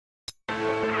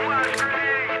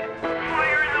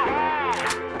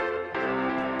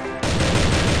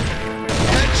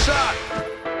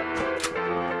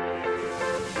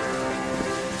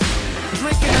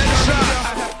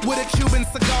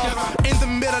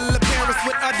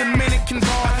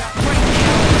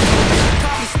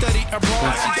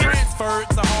abroad. She transferred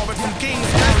to Harvard from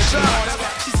King's College.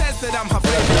 She says that I'm her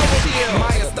favorite. She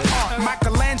admires the art.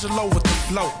 Michelangelo with the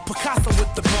flow, Picasso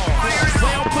with the ball.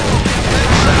 Well put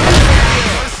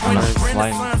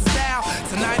Renaissance style.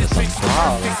 Tonight is big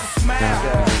smile.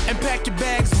 And pack your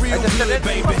bags real good,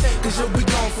 baby, cause you'll be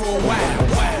gone for a while.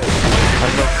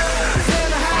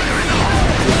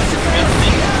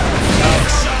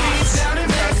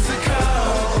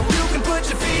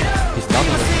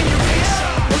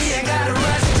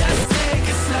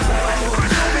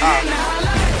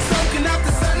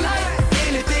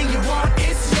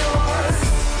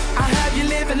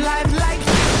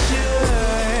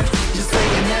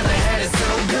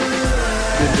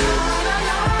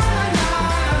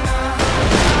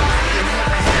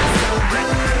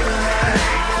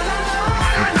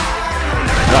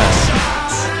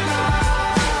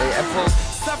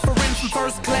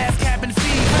 First class cabin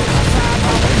fever.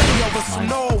 Over from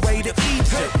Norway to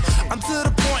Egypt. I'm to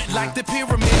the point like the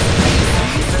pyramids.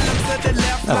 To the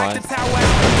left like the tower.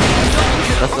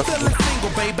 I'm feeling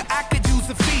single, baby. I could use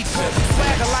a feature.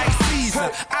 Swagger like Caesar.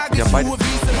 I could do a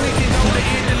visa. We can go to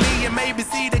Italy and maybe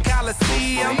see the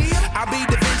Coliseum. I'll be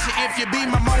Da Vinci if you be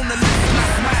my Mona Lisa. I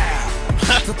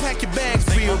smile. So pack your bags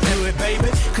real good, baby,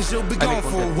 cause you'll be gone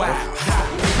for a while.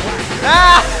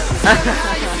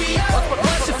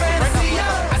 What's your fantasy?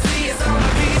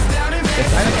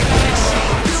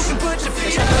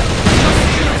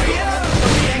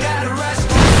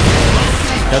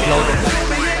 That's loud.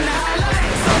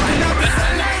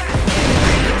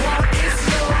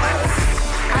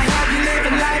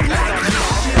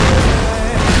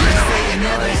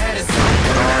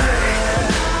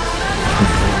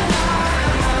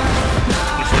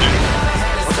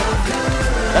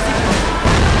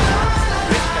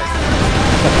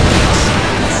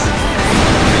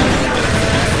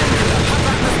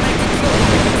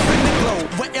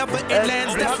 Wherever it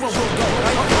lands, that's where we'll go.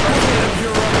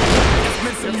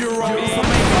 Some euros, some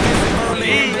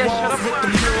early walls with the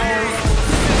euros.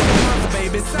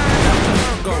 Baby, sign up to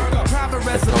Virgo, private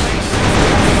reservation.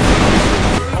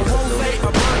 A rose, a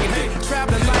burgundy,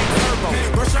 traveling like turbo.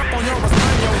 Brush up on your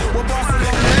Espanol, we're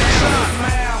Barcelona.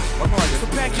 Smile, so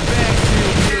pack your bags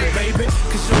real good, baby,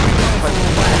 cause you'll be gone for a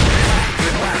while.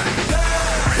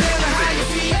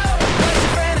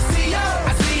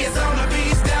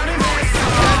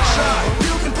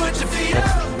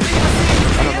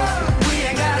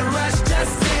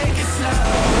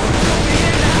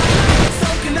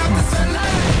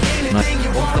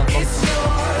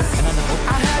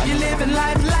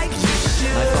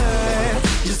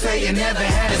 You never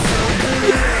had it so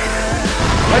good.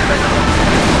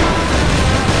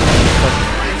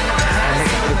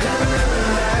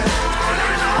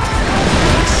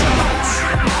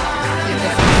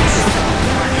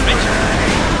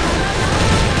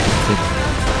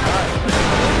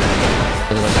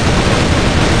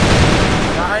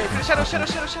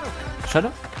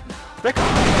 Shadow? Break.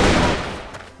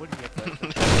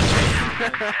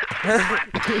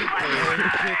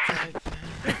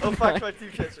 Oh fuck, my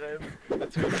team chat schreiben.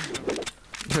 Let's go.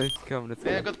 Let's go, let's go.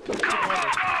 Yeah, I got the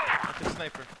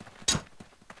sniper.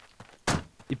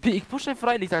 Ich push einfach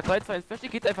rein, ich sag 3-2, Flash,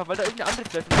 geht einfach, weil da irgendeine andere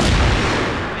Flash ist.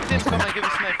 Hey, Tim, komm, I give a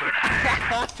sniper.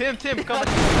 Tim, komm.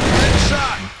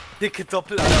 Headshot! Dicke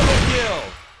Doppel. Double kill!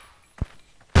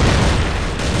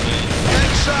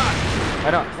 Headshot!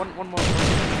 Alter, one more.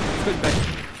 It's going back.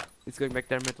 It's going back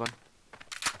there, mid one.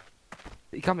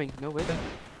 He coming, no wait.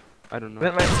 I don't know.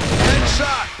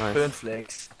 Headshot! Nice.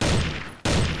 FLEXX.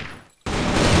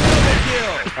 Double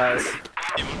kill! Nice.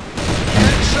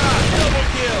 Headshot! Double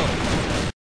kill!